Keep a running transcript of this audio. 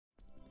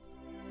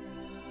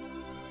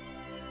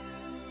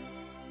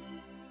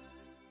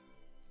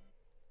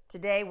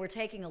Today, we're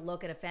taking a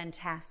look at a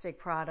fantastic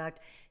product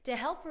to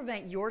help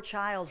prevent your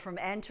child from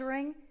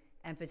entering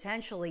and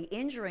potentially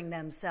injuring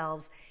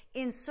themselves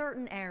in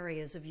certain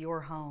areas of your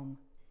home.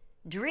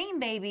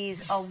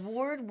 Dreambaby's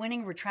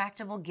award-winning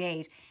retractable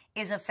gate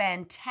is a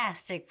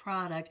fantastic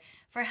product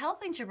for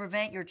helping to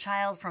prevent your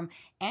child from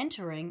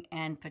entering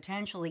and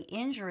potentially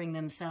injuring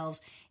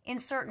themselves in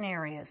certain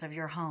areas of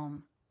your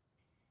home.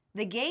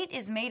 The gate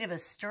is made of a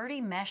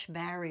sturdy mesh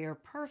barrier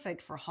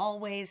perfect for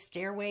hallways,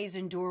 stairways,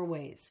 and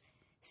doorways.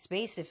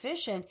 Space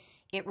efficient,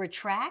 it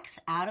retracts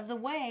out of the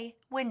way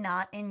when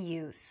not in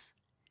use.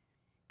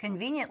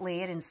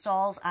 Conveniently, it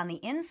installs on the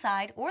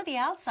inside or the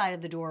outside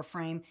of the door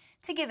frame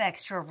to give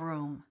extra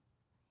room.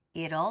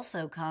 It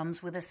also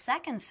comes with a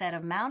second set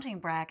of mounting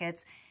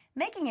brackets,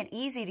 making it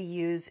easy to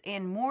use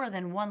in more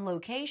than one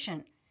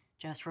location.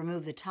 Just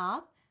remove the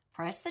top,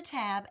 press the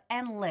tab,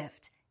 and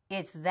lift.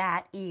 It's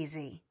that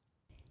easy.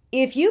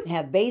 If you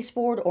have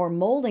baseboard or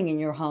molding in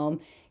your home,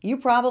 you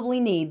probably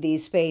need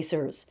these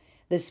spacers.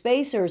 The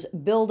spacers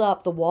build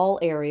up the wall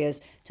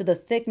areas to the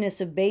thickness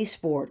of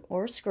baseboard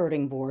or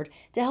skirting board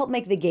to help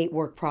make the gate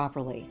work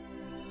properly.